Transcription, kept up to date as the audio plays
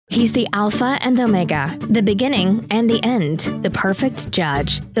He's the Alpha and Omega, the beginning and the end, the perfect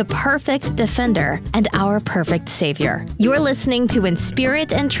judge, the perfect defender, and our perfect Savior. You're listening to In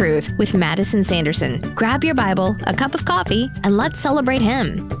Spirit and Truth with Madison Sanderson. Grab your Bible, a cup of coffee, and let's celebrate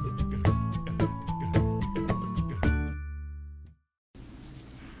Him.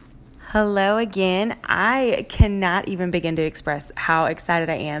 Hello again. I cannot even begin to express how excited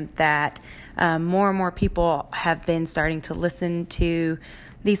I am that more and more people have been starting to listen to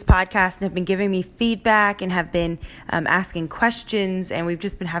these podcasts and have been giving me feedback and have been asking questions, and we've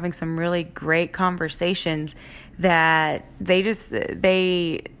just been having some really great conversations that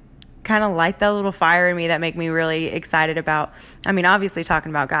they kind of light that little fire in me that make me really excited about, obviously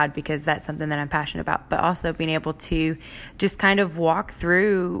talking about God because that's something that I'm passionate about, but also being able to just kind of walk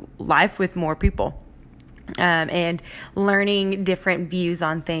through life with more people and learning different views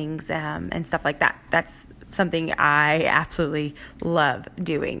on things and stuff like that. That's something I absolutely love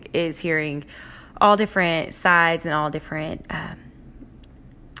doing, is hearing all different sides and all different,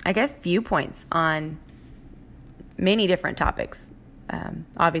 viewpoints on many different topics.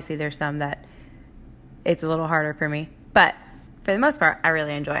 Obviously, there's some that it's a little harder for me, but for the most part, I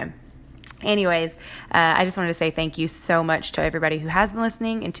really enjoy them. Anyways, I just wanted to say thank you so much to everybody who has been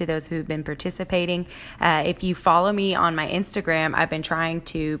listening and to those who've been participating. If you follow me on my Instagram, I've been trying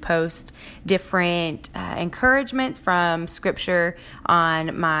to post different encouragements from scripture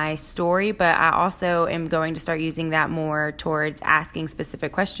on my story, but I also am going to start using that more towards asking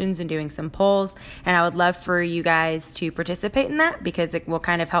specific questions and doing some polls. And I would love for you guys to participate in that because it will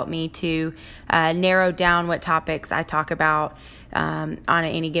kind of help me to narrow down what topics I talk about on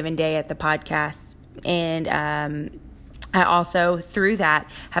any given day at the podcast. And I also, through that,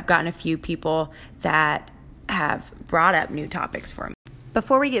 have gotten a few people that have brought up new topics for me.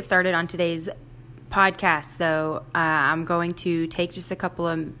 Before we get started on today's podcast, though, I'm going to take just a couple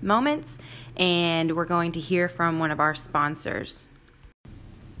of moments and we're going to hear from one of our sponsors.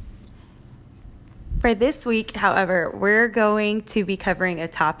 For this week, however, we're going to be covering a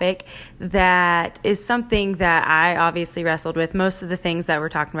topic that is something that I obviously wrestled with. Most of the things that we're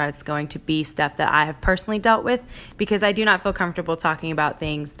talking about is going to be stuff that I have personally dealt with because I do not feel comfortable talking about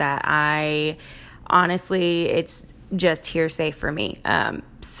things that it's just hearsay for me.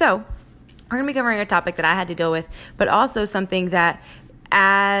 So we're going to be covering a topic that I had to deal with, but also something that,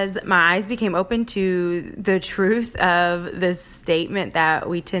 as my eyes became open to the truth of this statement that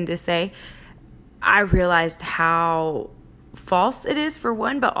we tend to say, I realized how false it is, for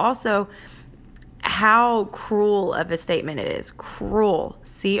one, but also how cruel of a statement it is. Cruel,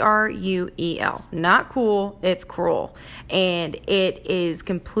 C-R-U-E-L. Not cool, it's cruel. And it is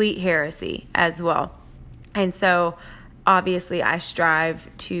complete heresy as well. And so, obviously, I strive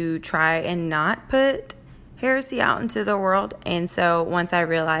to try and not put heresy out into the world. And so, once I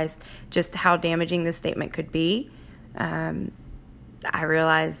realized just how damaging this statement could be, I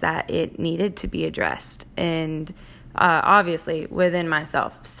realized that it needed to be addressed, and obviously within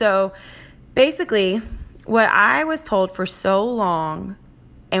myself. So basically, what I was told for so long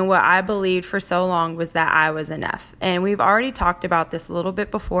and what I believed for so long was that I was enough. And we've already talked about this a little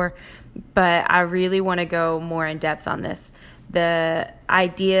bit before, but I really want to go more in depth on this. The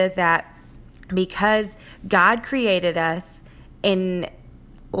idea that because God created us in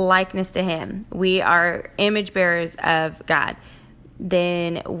likeness to Him, we are image bearers of God,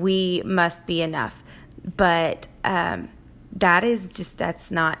 then we must be enough. But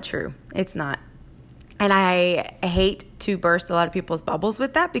that's not true. It's not. And I hate to burst a lot of people's bubbles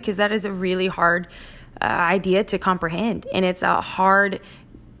with that because that is a really hard idea to comprehend. And it's a hard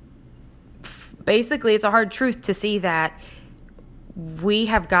truth to see that we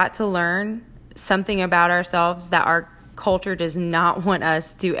have got to learn something about ourselves that our culture does not want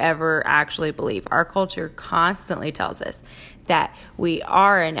us to ever actually believe. Our culture constantly tells us that we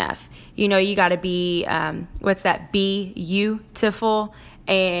are enough. You got to be, be beautiful.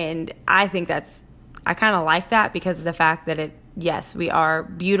 And I think I kind of like that because of the fact that yes, we are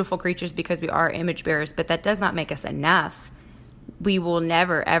beautiful creatures because we are image bearers, but that does not make us enough. We will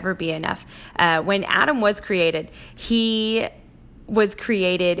never, ever be enough. When Adam was created, he was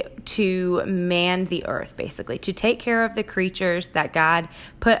created to man the earth, basically, to take care of the creatures that God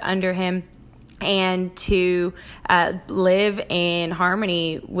put under him and to live in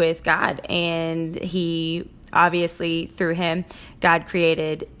harmony with God. And he, obviously, through him, God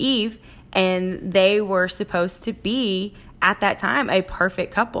created Eve, and they were supposed to be, at that time, a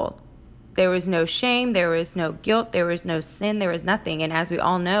perfect couple. There was no shame, there was no guilt, there was no sin, there was nothing. And as we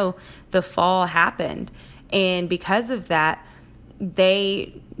all know, the fall happened. And because of that,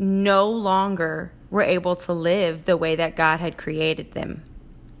 they no longer were able to live the way that God had created them.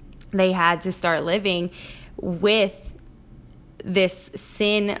 they had to start living with this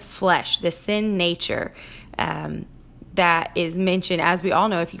sin flesh, this sin nature, that is mentioned, as we all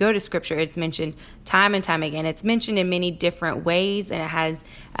know, if you go to scripture, it's mentioned time and time again. It's mentioned in many different ways, and it has,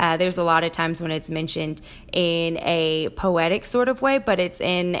 there's a lot of times when it's mentioned in a poetic sort of way, but it's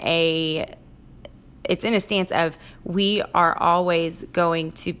in a stance of we are always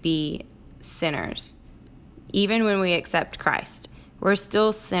going to be sinners. Even when we accept Christ, we're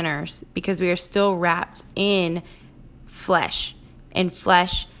still sinners because we are still wrapped in flesh, and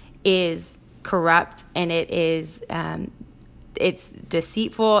flesh is corrupt, and it is it's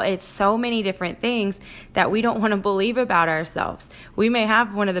deceitful. It's so many different things that we don't want to believe about ourselves. We may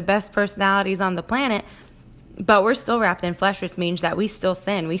have one of the best personalities on the planet, but we're still wrapped in flesh, which means that we still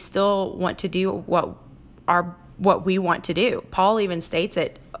sin. We still want to do what we want to do. Paul even states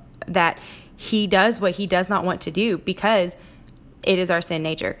it, that he does what he does not want to do because it is our sin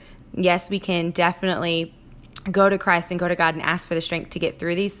nature. Yes, we can definitely go to Christ and go to God and ask for the strength to get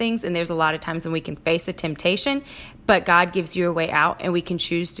through these things. And there's a lot of times when we can face a temptation, but God gives you a way out and we can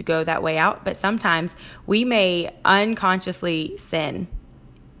choose to go that way out. But sometimes we may unconsciously sin,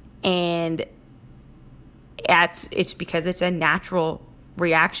 and it's because it's a natural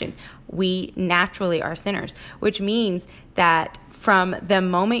reaction. We naturally are sinners, which means that from the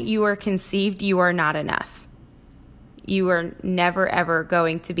moment you are conceived, you are not enough. You are never, ever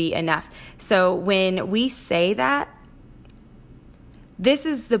going to be enough. So when we say that, this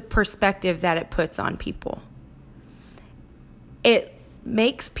is the perspective that it puts on people. It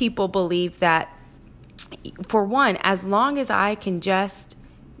makes people believe that, for one, as long as I can just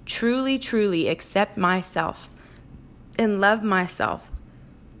truly, truly accept myself and love myself,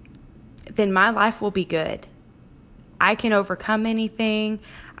 then my life will be good. I can overcome anything.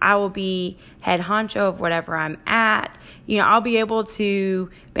 I will be head honcho of whatever I'm at. I'll be able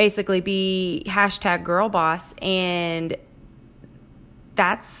to basically be #girl boss. And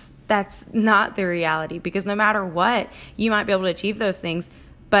that's not the reality, because no matter what, you might be able to achieve those things,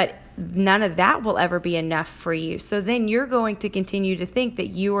 but none of that will ever be enough for you. So then you're going to continue to think that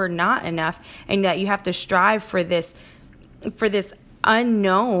you are not enough and that you have to strive for this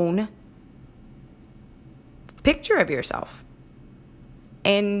unknown picture of yourself.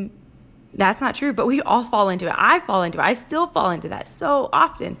 And that's not true, but we all fall into it. I fall into it. I still fall into that so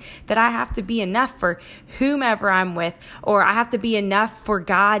often, that I have to be enough for whomever I'm with, or I have to be enough for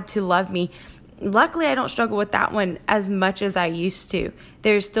God to love me. Luckily, I don't struggle with that one as much as I used to.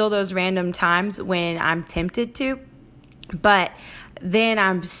 There's still those random times when I'm tempted to, but then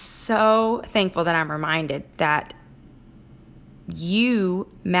I'm so thankful that I'm reminded that you,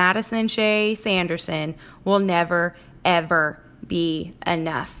 Madison Shea Sanderson, will never, ever be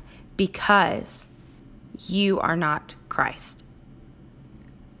enough, because you are not Christ.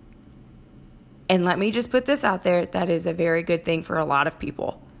 And let me just put this out there, that is a very good thing for a lot of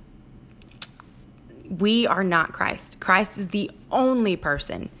people. We are not Christ. Christ is the only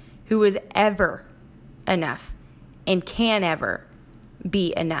person who is ever enough and can ever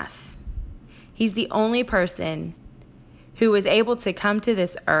be enough. He's the only person who was able to come to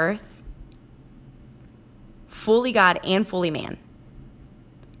this earth fully God and fully man,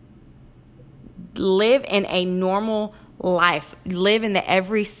 live in a normal life, live in the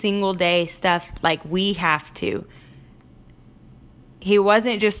every single day stuff like we have to. He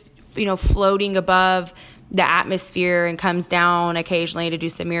wasn't just, floating above the atmosphere and comes down occasionally to do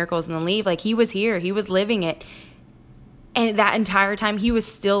some miracles and then leave. Like, he was here, he was living it. And that entire time, he was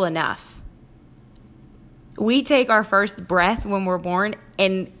still enough. We take our first breath when we're born,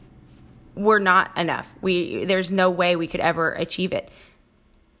 and we're not enough. There's no way we could ever achieve it.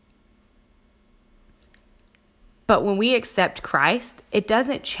 But when we accept Christ, it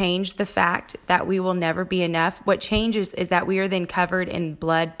doesn't change the fact that we will never be enough. What changes is that we are then covered in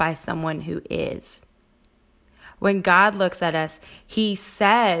blood by someone who is. When God looks at us, he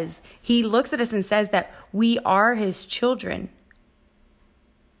looks at us and says that we are his children.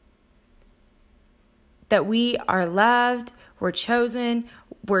 That we are loved, we're chosen,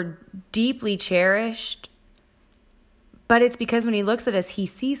 we're deeply cherished. But it's because when he looks at us, he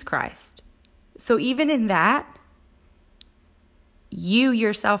sees Christ. So even in that, you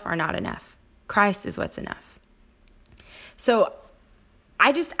yourself are not enough. Christ is what's enough. So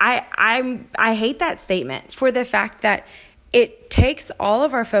I hate that statement for the fact that it takes all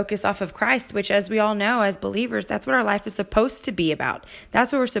of our focus off of Christ, which, as we all know, as believers, that's what our life is supposed to be about.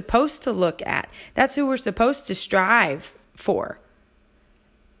 That's what we're supposed to look at. That's who we're supposed to strive for.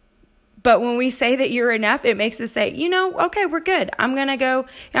 But when we say that you're enough, it makes us say, okay, we're good. I'm going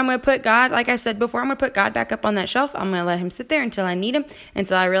to put God, like I said before, I'm going to put God back up on that shelf. I'm going to let him sit there until I need him,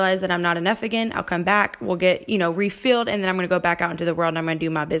 until I realize that I'm not enough again. I'll come back. We'll get, refilled. And then I'm going to go back out into the world and I'm going to do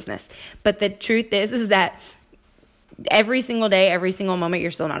my business. But the truth is that every single day, every single moment,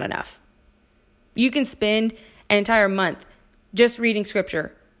 you're still not enough. You can spend an entire month just reading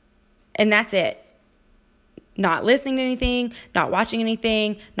scripture, and that's it. Not listening to anything, not watching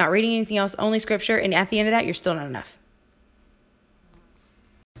anything, not reading anything else, only scripture. And at the end of that, you're still not enough.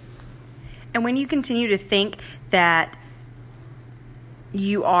 And when you continue to think that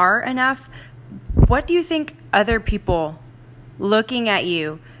you are enough, what do you think other people looking at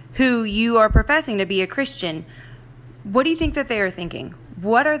you, who you are professing to be a Christian, what do you think that they are thinking?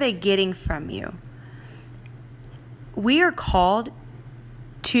 What are they getting from you? We are called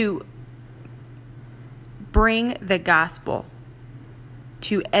to bring the gospel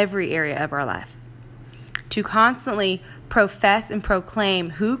to every area of our life, to constantly profess and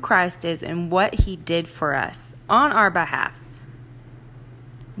proclaim who Christ is and what he did for us on our behalf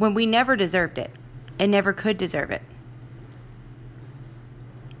when we never deserved it and never could deserve it.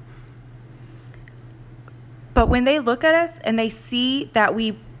 But when they look at us and they see that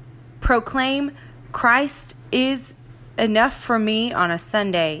we proclaim Christ is enough for me on a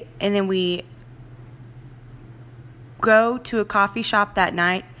Sunday, and then we go to a coffee shop that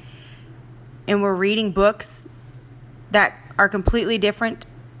night and we're reading books that are completely different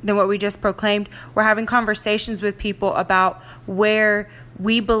than what we just proclaimed. We're having conversations with people about where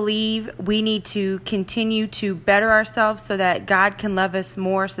we believe we need to continue to better ourselves so that God can love us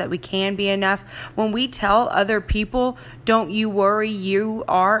more, so that we can be enough. When we tell other people, don't you worry, you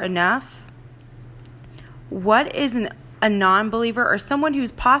are enough. What is a non-believer or someone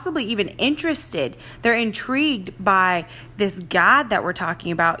who's possibly even interested, they're intrigued by this God that we're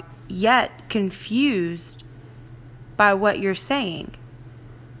talking about, yet confused by what you're saying?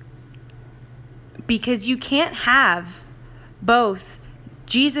 Because you can't have both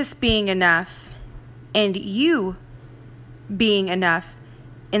Jesus being enough and you being enough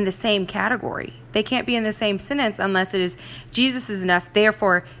in the same category. They can't be in the same sentence unless it is Jesus is enough,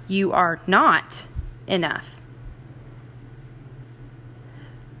 therefore you are not enough.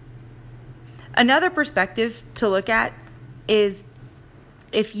 Another perspective to look at is,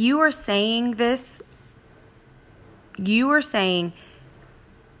 if you are saying this, you are saying,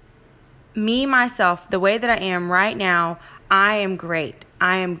 me, myself, the way that I am right now, I am great.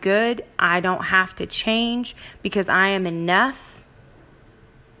 I am good. I don't have to change because I am enough.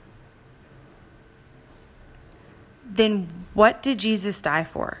 Then what did Jesus die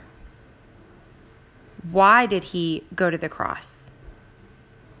for? Why did he go to the cross?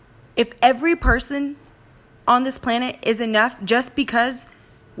 If every person on this planet is enough just because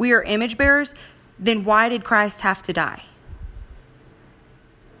we are image bearers, then why did Christ have to die?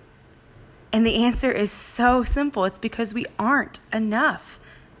 And the answer is so simple. It's because we aren't enough.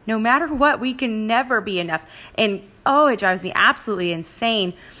 No matter what, we can never be enough. And it drives me absolutely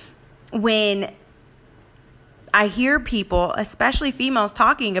insane when I hear people, especially females,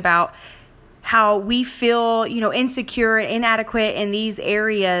 talking about how we feel, insecure and inadequate in these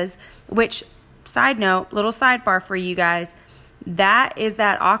areas, which, side note, little sidebar for you guys, that is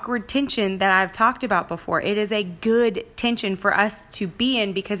that awkward tension that I've talked about before. It is a good tension for us to be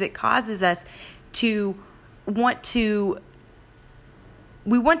in because it causes us to want to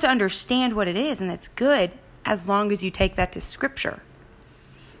understand what it is, and that's good as long as you take that to Scripture.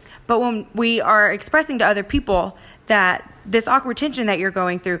 But when we are expressing to other people that this awkward tension that you're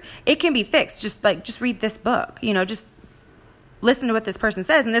going through, it can be fixed. Just read this book, just listen to what this person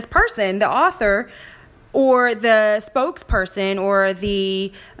says. And this person, the author or the spokesperson or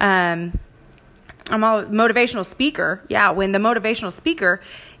the motivational speaker. Yeah, when the motivational speaker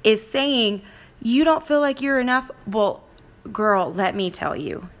is saying, you don't feel like you're enough. Well, girl, let me tell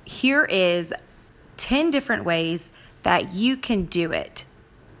you, here is 10 different ways that you can do it.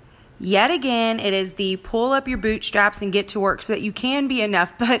 Yet again, it is the pull up your bootstraps and get to work so that you can be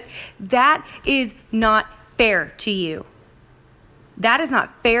enough. But that is not fair to you. That is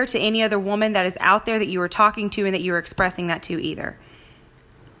not fair to any other woman that is out there that you are talking to and that you are expressing that to either.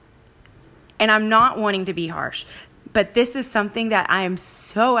 And I'm not wanting to be harsh, but this is something that I am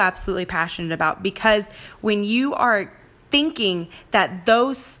so absolutely passionate about, because when you are thinking that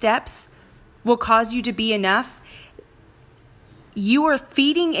those steps will cause you to be enough, you are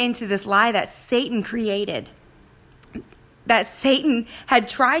feeding into this lie that Satan created, that Satan had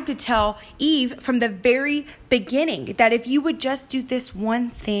tried to tell Eve from the very beginning, that if you would just do this one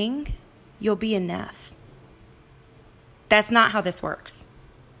thing, you'll be enough. That's not how this works.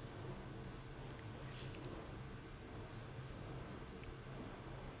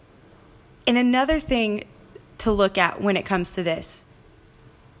 And another thing to look at when it comes to this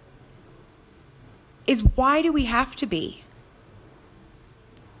is, why do we have to be?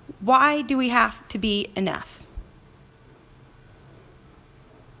 Why do we have to be enough?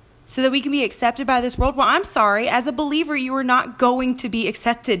 So that we can be accepted by this world? Well, I'm sorry. As a believer, you are not going to be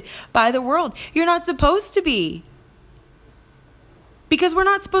accepted by the world. You're not supposed to be. Because we're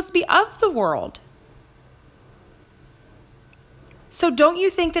not supposed to be of the world. So don't you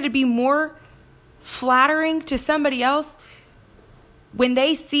think that it'd be more flattering to somebody else when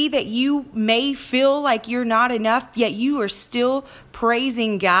they see that you may feel like you're not enough, yet you are still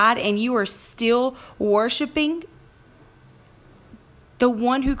praising God and you are still worshiping the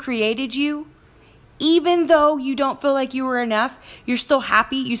one who created you? Even though you don't feel like you were enough, you're still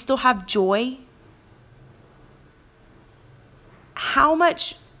happy, you still have joy. How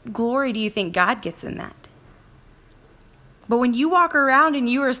much glory do you think God gets in that? But when you walk around and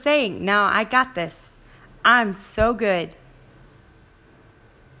you are saying, "No, I got this. I'm so good,"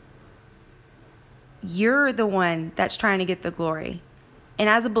 you're the one that's trying to get the glory. And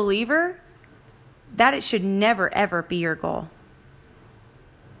as a believer, that it should never, ever be your goal.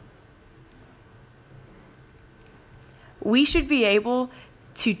 We should be able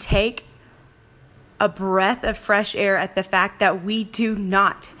to take a breath of fresh air at the fact that we do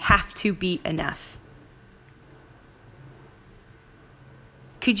not have to be enough.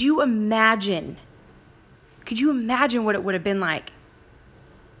 Could you imagine what it would have been like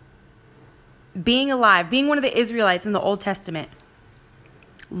being alive, being one of the Israelites in the Old Testament?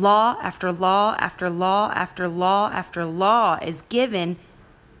 Law after law after law after law after law is given,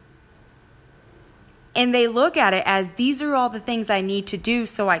 and they look at it as, these are all the things I need to do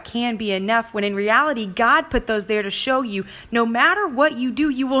so I can be enough, when in reality, God put those there to show you, no matter what you do,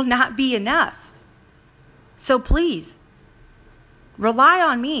 you will not be enough. So please, rely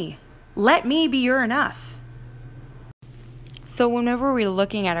on me. Let me be your enough. So whenever we're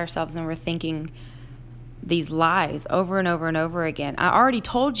looking at ourselves and we're thinking these lies over and over and over again, I already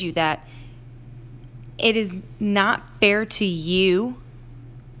told you that it is not fair to you,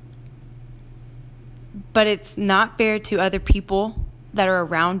 but it's not fair to other people that are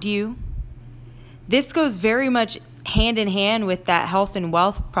around you. This goes very much hand in hand with that health and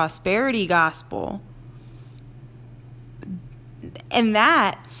wealth prosperity gospel. And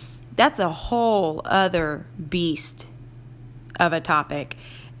that's a whole other beast of a topic.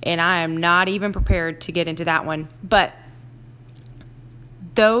 And I am not even prepared to get into that one. But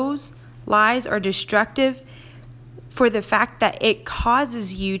those lies are destructive for the fact that it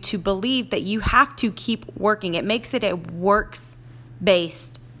causes you to believe that you have to keep working. It makes it a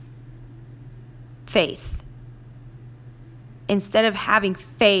works-based faith, instead of having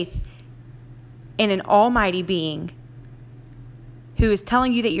faith in an almighty being who is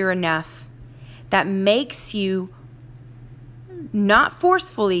telling you that you're enough, that makes you, not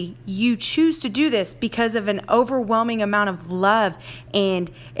forcefully, you choose to do this because of an overwhelming amount of love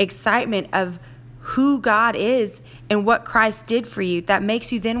and excitement of who God is and what Christ did for you, that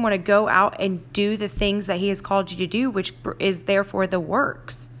makes you then want to go out and do the things that he has called you to do, which is therefore the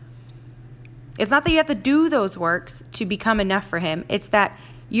works. It's not that you have to do those works to become enough for him. It's that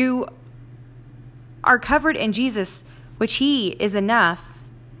you are covered in Jesus, which he is enough.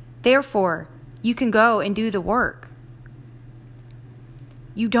 Therefore, you can go and do the work.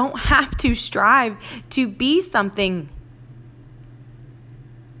 You don't have to strive to be something.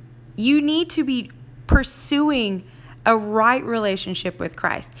 You need to be pursuing a right relationship with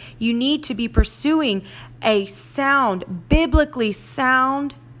Christ. You need to be pursuing a sound, biblically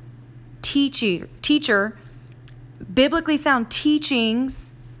sound teacher, biblically sound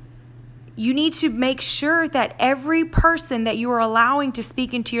teachings. You need to make sure that every person that you are allowing to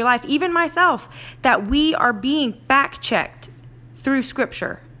speak into your life, even myself, that we are being fact-checked through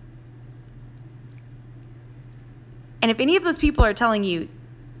Scripture. And if any of those people are telling you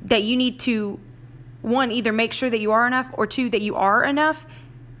that you need to, one, either make sure that you are enough, or two, that you are enough,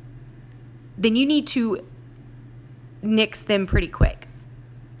 then you need to nix them pretty quick.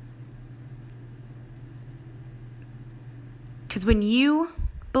 Because when you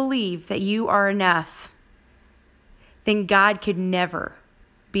believe that you are enough, then God could never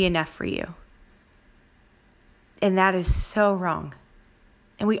be enough for you. And that is so wrong.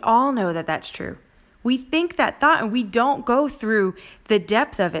 And we all know that that's true. We think that thought and we don't go through the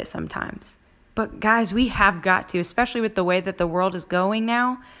depth of it sometimes. But guys, we have got to, especially with the way that the world is going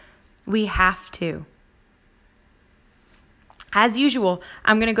now, we have to. As usual,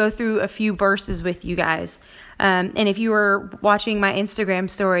 I'm going to go through a few verses with you guys. And if you were watching my Instagram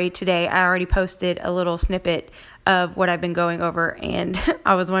story today, I already posted a little snippet of what I've been going over, and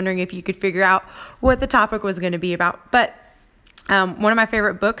I was wondering if you could figure out what the topic was going to be about. But one of my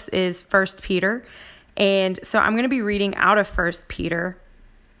favorite books is 1 Peter, and so I'm going to be reading out of 1 Peter,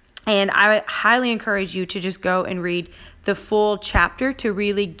 and I highly encourage you to just go and read the full chapter to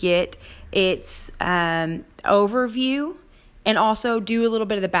really get its overview, and also do a little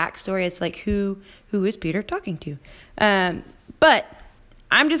bit of the backstory. It's like, who is Peter talking to? But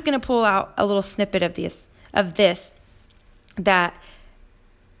I'm just going to pull out a little snippet of this that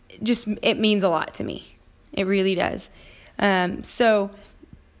just, it means a lot to me. It really does. So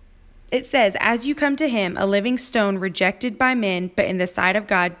it says, as you come to him, a living stone rejected by men, but in the sight of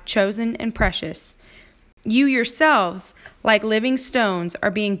God, chosen and precious. You yourselves, like living stones,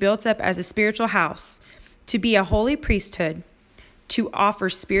 are being built up as a spiritual house, to be a holy priesthood, to offer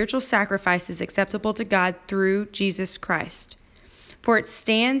spiritual sacrifices acceptable to God through Jesus Christ. For it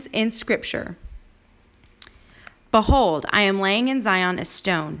stands in Scripture, behold, I am laying in Zion a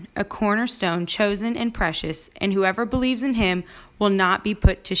stone, a cornerstone, chosen and precious, and whoever believes in him will not be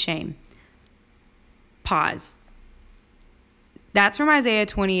put to shame. Pause. That's from Isaiah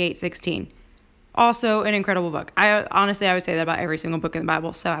 28:16. Also an incredible book. I would say that about every single book in the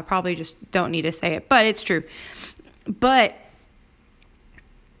Bible, so I probably just don't need to say it, but it's true. But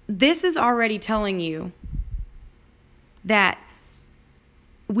this is already telling you that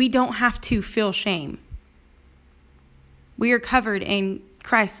we don't have to feel shame. We are covered in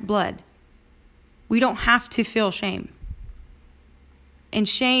Christ's blood. We don't have to feel shame. And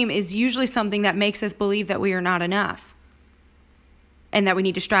shame is usually something that makes us believe that we are not enough, and that we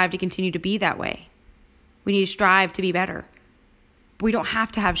need to strive to continue to be that way. We need to strive to be better. But we don't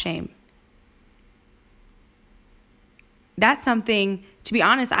have to have shame. That's something, to be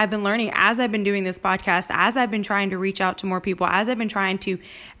honest, I've been learning as I've been doing this podcast, as I've been trying to reach out to more people, as I've been trying to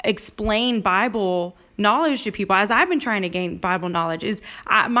explain Bible knowledge to people, as I've been trying to gain Bible knowledge,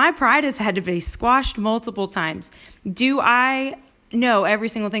 my pride has had to be squashed multiple times. Do I know every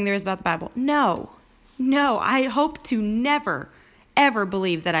single thing there is about the Bible? No. I hope to never, ever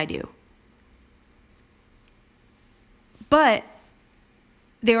believe that I do. But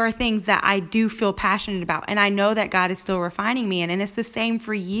there are things that I do feel passionate about, and I know that God is still refining me in, and it's the same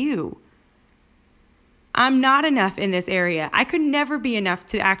for you. I'm not enough in this area. I could never be enough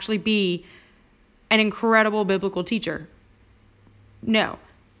to actually be an incredible biblical teacher. No,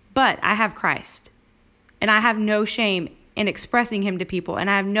 but I have Christ, and I have no shame in expressing him to people, and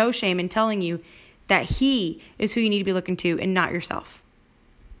I have no shame in telling you that he is who you need to be looking to and not yourself.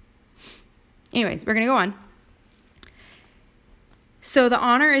 Anyways, we're going to go on. So the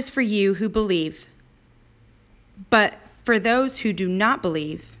honor is for you who believe, but for those who do not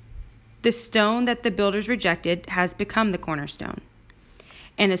believe, the stone that the builders rejected has become the cornerstone,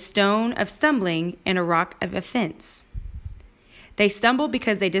 and a stone of stumbling and a rock of offense. They stumble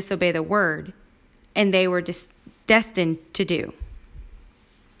because they disobey the word, and they were destined to do.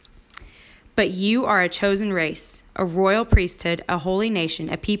 But you are a chosen race, a royal priesthood, a holy nation,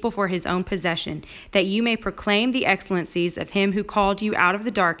 a people for his own possession, that you may proclaim the excellencies of him who called you out of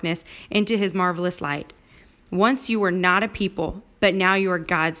the darkness into his marvelous light. Once you were not a people, but now you are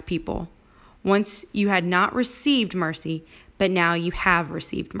God's people. Once you had not received mercy, but now you have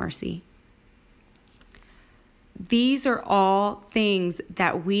received mercy. These are all things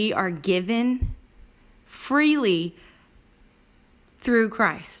that we are given freely through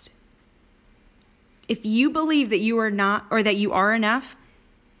Christ. If you believe that you are not, or that you are enough,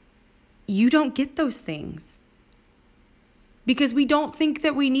 you don't get those things. Because we don't think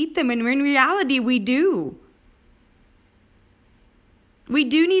that we need them. And in reality, we do. We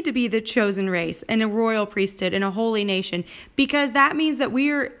do need to be the chosen race and a royal priesthood and a holy nation. Because that means that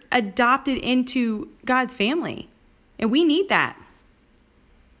we are adopted into God's family. And we need that.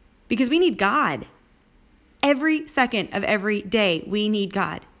 Because we need God. Every second of every day, we need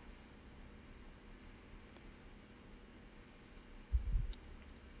God.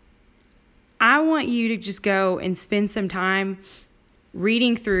 I want you to just go and spend some time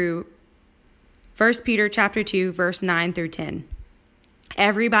reading through 1 Peter chapter 2, verse 9 through 10.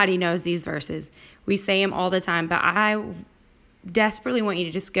 Everybody knows these verses. We say them all the time, but I desperately want you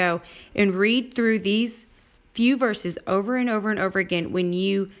to just go and read through these few verses over and over and over again when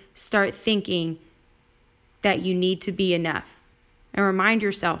you start thinking that you need to be enough. And remind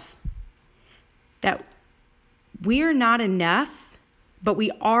yourself that we are not enough, but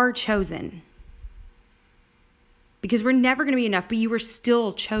we are chosen. Because we're never going to be enough, but you were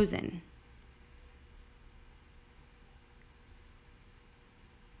still chosen.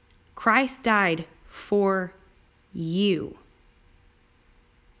 Christ died for you.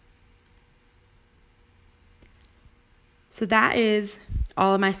 So that is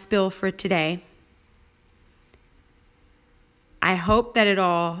all of my spill for today. I hope that it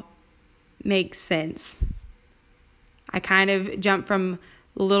all makes sense. I kind of jump from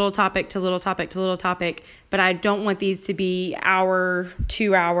little topic to little topic to little topic, but I don't want these to be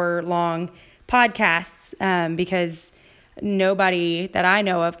 2-hour long podcasts because nobody that I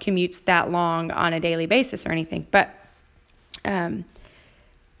know of commutes that long on a daily basis or anything. But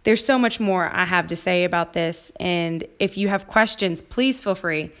there's so much more I have to say about this. And if you have questions, please feel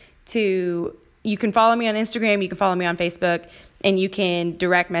free to, you can follow me on Instagram, you can follow me on Facebook, and you can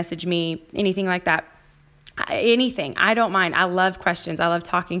direct message me, anything like that. Anything. I don't mind. I love questions. I love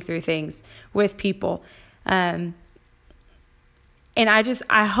talking through things with people. And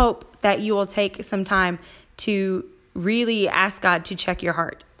I hope that you will take some time to really ask God to check your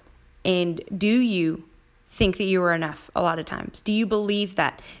heart. And do you think that you are enough a lot of times? Do you believe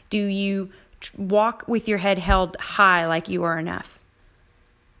that? Do you walk with your head held high like you are enough?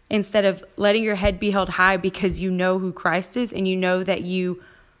 Instead of letting your head be held high because you know who Christ is and you know that you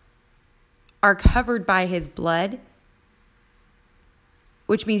are covered by his blood,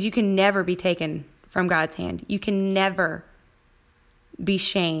 which means you can never be taken from God's hand. You can never be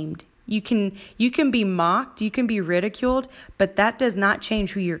shamed. You can be mocked, you can be ridiculed, but that does not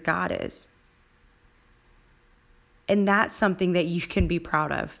change who your God is. And that's something that you can be proud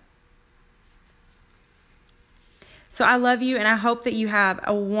of. So I love you, and I hope that you have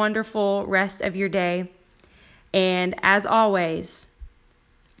a wonderful rest of your day. And as always,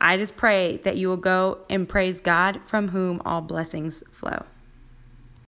 I just pray that you will go and praise God, from whom all blessings flow.